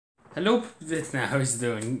Hello, listener. How's it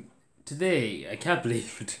doing? Today, I can't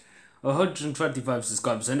believe it. 125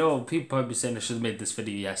 subscribers. I know people probably saying I should have made this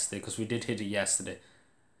video yesterday because we did hit it yesterday,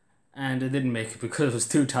 and I didn't make it because I was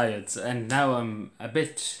too tired. And now I'm a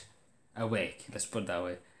bit awake. Let's put it that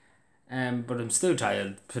way. But I'm still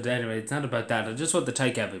tired. But anyway, it's not about that. I just want to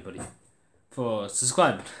thank everybody for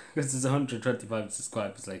subscribing because it's 125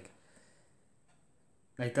 subscribers. Like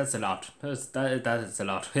that's a lot. That is a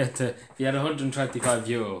lot. If you had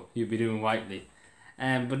 €125, you'd be doing widely.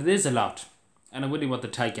 But it is a lot, and I really want to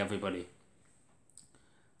thank everybody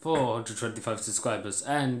for 125 subscribers.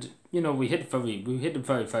 And we hit it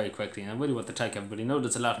very quickly, and I really want to thank everybody. I know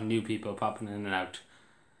there's a lot of new people popping in and out,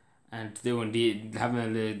 and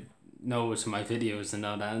having a nose to my videos and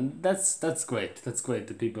all that, and that's great. That's great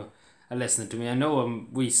that people are listening to me. I know I'm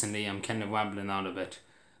kind of rambling on a bit,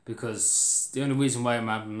 because the only reason why I'm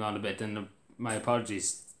rambling on a bit, and my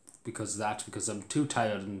apologies because of that, because I'm too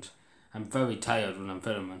tired, and I'm very tired when I'm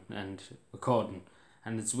filming and recording,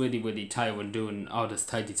 and it's really tired when doing all this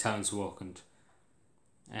tidy towns walk and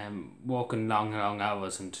walking long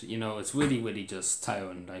hours, and it's really just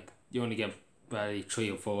tiring. Like, you only get barely 3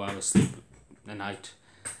 or 4 hours sleep a night.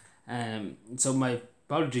 So my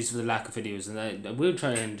apologies for the lack of videos, and I will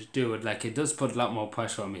try and do it. Like, it does put a lot more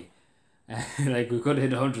pressure on me. Like, we could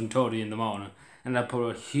hit 130 in the morning, and that put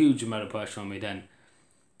a huge amount of pressure on me then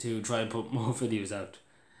to try and put more videos out.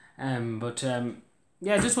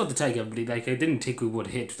 Yeah, I just want to thank everybody. Like, I didn't think we would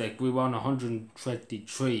hit. Like, we were on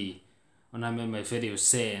 123 when I made my video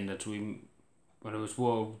saying that when I was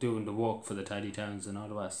doing the walk for the tidy towns and all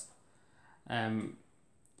the rest.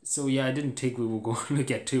 So yeah, I didn't think we were going to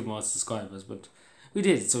get 2 more subscribers, but we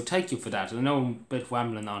did. So thank you for that. I know I'm a bit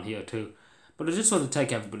rambling on here too, but I just want to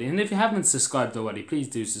thank everybody. And if you haven't subscribed already, please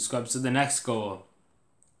do subscribe. So the next goal,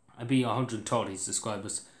 I'll be 130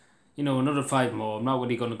 subscribers. Another 5 more. I'm not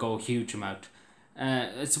really going to go a huge amount.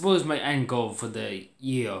 I suppose my end goal for the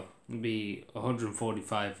year would be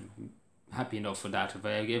 145. I'm happy enough for that.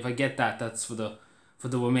 If I get that, that's for the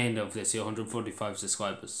remainder of this year, 145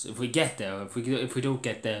 subscribers. If we get there, if we don't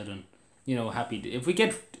get there, then happy. If we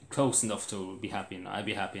get close enough to it, we'll be happy. I'd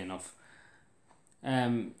be happy enough.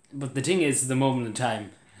 But the thing is, the moment in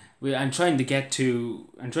time, I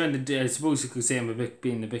suppose you could say I'm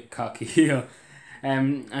being a bit cocky here.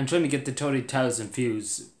 I'm trying to get to 30,000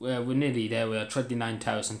 views. We're nearly there. We're at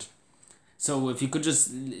 29,000. So if you could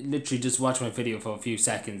just literally just watch my video for a few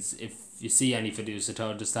seconds, if you see any videos at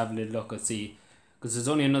all, just have a little look and see, because there's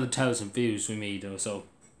only another 1,000 views we made or so.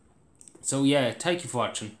 So yeah, thank you for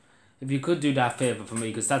watching. If you could do that favor for me,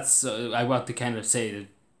 because that's I want to kind of say that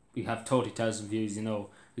we have 30,000 views.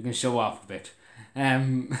 We can show off a bit.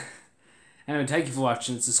 Anyway, thank you for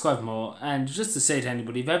watching. Subscribe more, and just to say to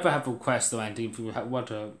anybody, if you ever have a request or anything, if you want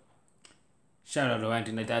a shout out or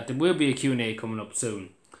anything like that, there will be a Q&A coming up soon.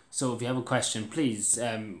 So if you have a question, please,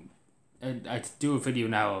 I do a video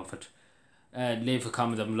now of it. Leave a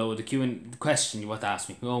comment down below the question you want to ask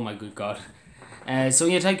me. Oh my good God. So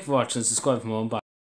yeah, thank you for watching. Subscribe for more. Bye.